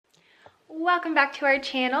Welcome back to our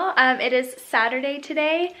channel. It is Saturday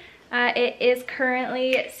today. It is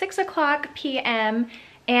currently 6 o'clock p.m.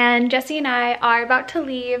 and Jesse and I are about to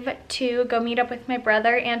leave to go meet up with my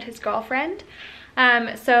brother and his girlfriend.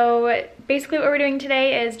 So basically what we're doing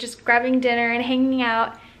today is just grabbing dinner and hanging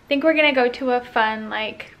out. I think we're gonna go to a fun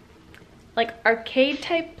like arcade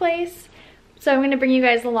type place. So I'm gonna bring you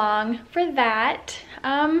guys along for that.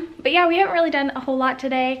 But yeah, we haven't really done a whole lot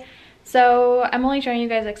today. So I'm only showing you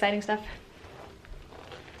guys exciting stuff.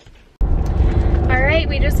 All right,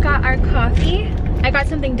 we just got our coffee. I got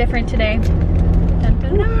something different today. Dun,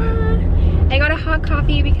 dun, dun. I got a hot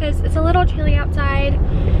coffee because it's a little chilly outside.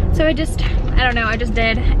 So I just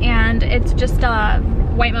did. And it's just a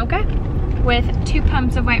white mocha with 2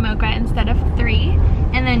 pumps of white mocha instead of 3.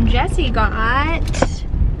 And then Jesse got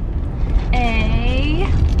a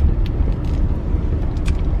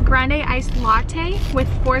grande iced latte with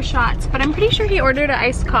 4 shots, but I'm pretty sure he ordered an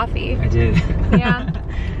iced coffee. I did. Yeah.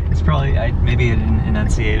 It's probably, maybe it didn't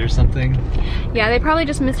enunciate or something. Yeah, they probably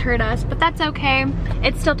just misheard us, but that's okay.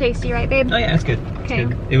 It's still tasty, right, babe? Oh yeah, it's good. Okay.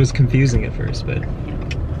 It's good. It was confusing at first, but...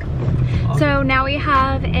 So now we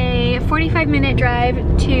have a 45-minute drive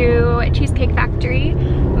to Cheesecake Factory.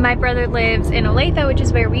 My brother lives in Olathe, which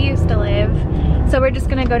is where we used to live. So we're just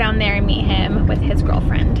gonna go down there and meet him with his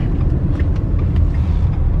girlfriend.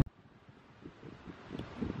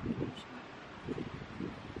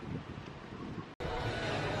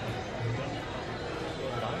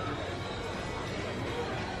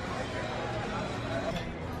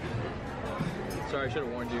 Sorry, I should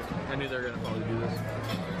have warned you. I knew they were gonna probably do this.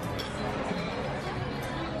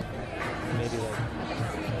 Maybe like...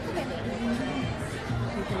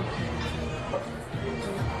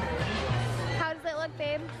 How does it look,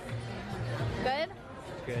 babe? Good?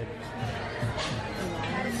 Good.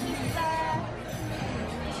 Got a pizza.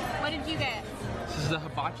 What did you get? This is a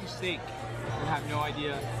hibachi steak. I have no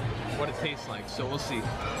idea what it tastes like, so we'll see.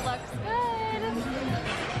 Looks good.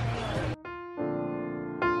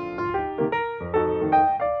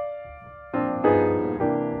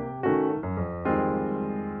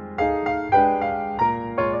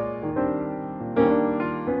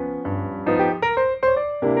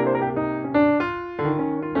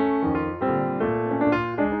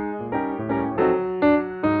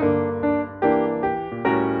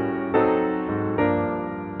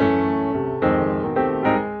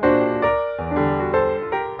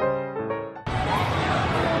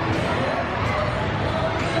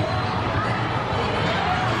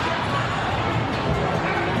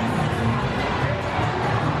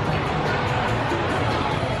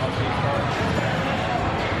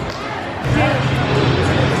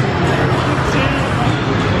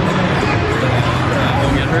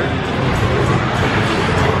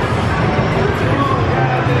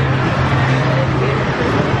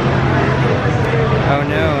 Oh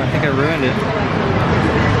no, I think I ruined it.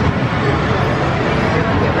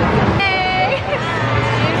 Hey!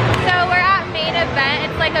 So we're at Main Event.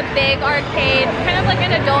 It's like a big arcade, kind of like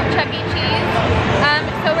an adult Chuck E. Cheese.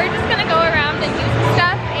 So we're just gonna go around and do some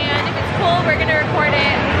stuff, and if it's cool, we're gonna record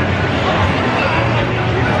it.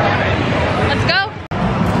 Let's go!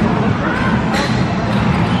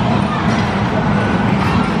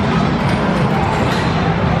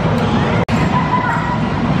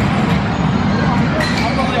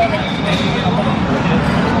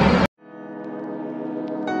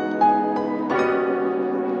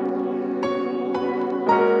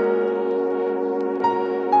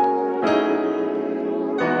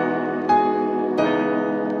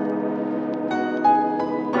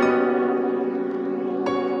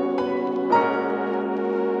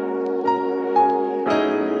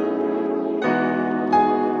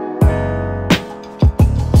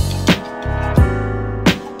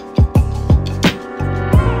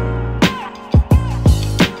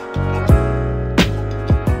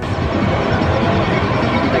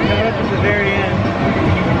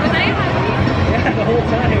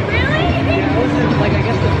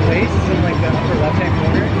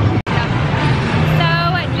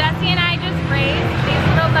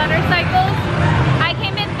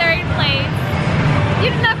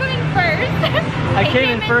 I came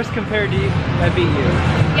in first compared to you. I beat you.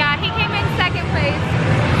 Yeah, he came in 2nd place.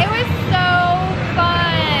 It was so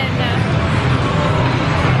fun.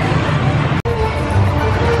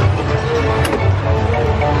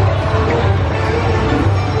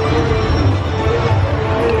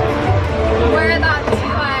 We're about to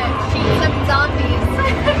shoot some zombies.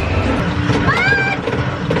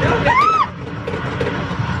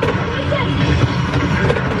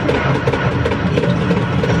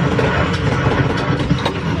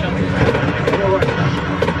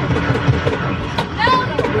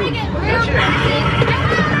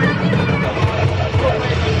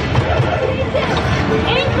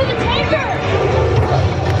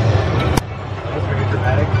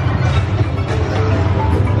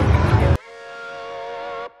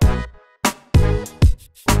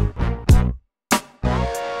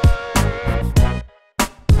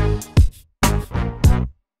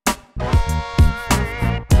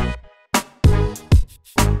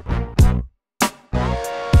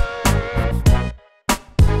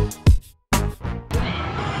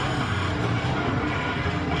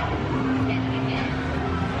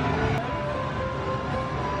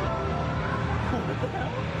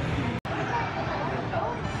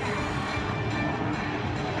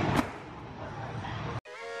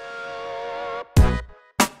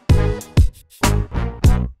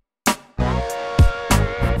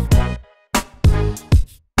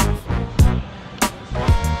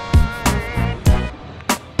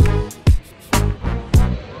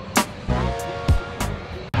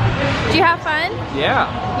 have fun? Yeah.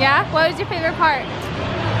 Yeah? What was your favorite part?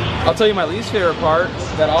 I'll tell you my least favorite part,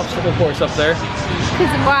 that obstacle course up there.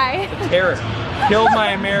 Why? The terror. Killed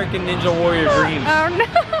my American Ninja Warrior dreams. Oh no.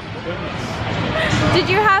 Did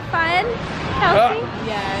you have fun, Kelsey?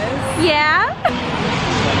 Yes. Yeah?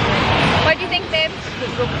 What do you think, babe?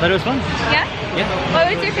 I thought it was fun. Yeah? Yeah. What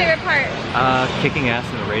was your favorite part? Kicking ass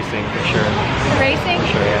in the racing for sure. The racing?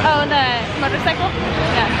 Sure, yeah. Oh, the motorcycle?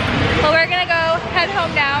 Yeah. Well, we're gonna go head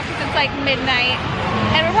home now because it's like midnight.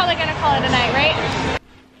 And we're probably gonna call it a night, right?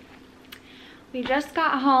 We just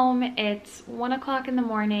got home. It's 1 o'clock in the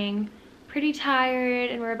morning. Pretty tired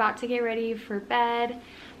and we're about to get ready for bed.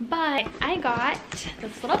 But I got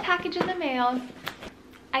this little package in the mail.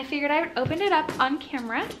 I figured I would open it up on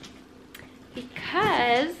camera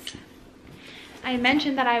because I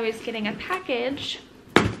mentioned that I was getting a package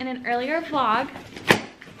in an earlier vlog.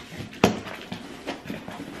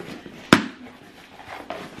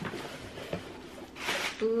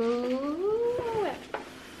 Ooh.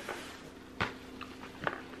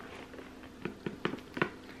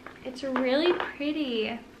 It's really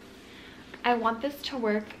pretty. I want this to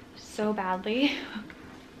work so badly.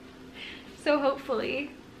 So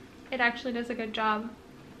hopefully it actually does a good job.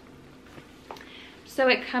 So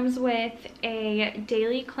it comes with a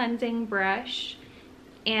daily cleansing brush,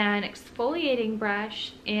 an exfoliating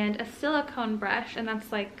brush, and a silicone brush, and that's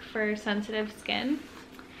like for sensitive skin.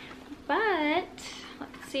 But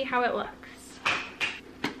let's see how it looks.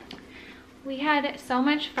 We had so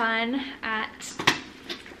much fun at,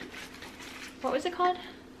 what was it called?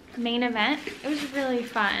 Main Event. It was really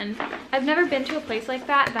fun. I've never been to a place like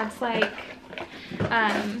that that's like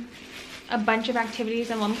a bunch of activities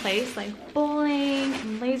in one place, like bowling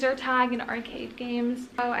and laser tag and arcade games.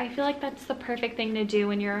 So I feel like that's the perfect thing to do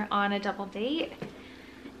when you're on a double date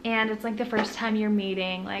and it's like the first time you're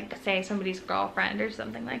meeting, like say somebody's girlfriend or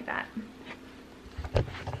something like that.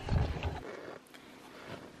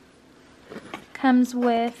 Comes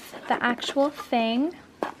with the actual thing.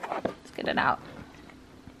 Let's get it out.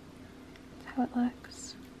 That's how it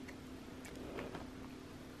looks.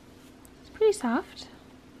 It's pretty soft.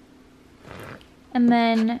 And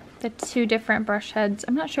then the two different brush heads.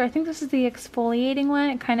 I'm not sure. I think this is the exfoliating one.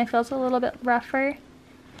 It kind of feels a little bit rougher.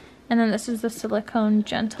 And then this is the silicone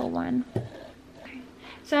gentle one. Okay.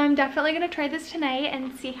 So I'm definitely going to try this tonight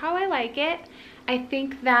and see how I like it. I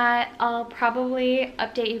think that I'll probably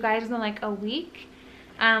update you guys in like a week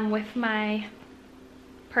with my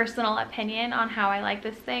personal opinion on how I like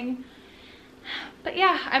this thing. But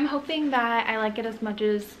yeah, I'm hoping that I like it as much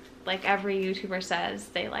as like every YouTuber says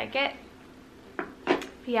they like it. But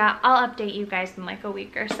yeah, I'll update you guys in like a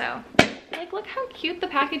week or so. Like, look how cute the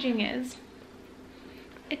packaging is.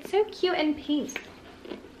 It's so cute and pink.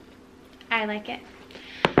 I like it.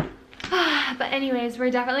 But anyways,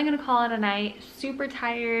 we're definitely gonna call it a night. Super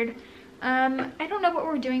tired. I don't know what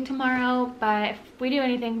we're doing tomorrow, but if we do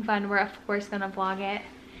anything fun, we're of course gonna vlog it.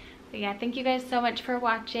 But yeah, thank you guys so much for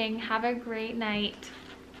watching. Have a great night.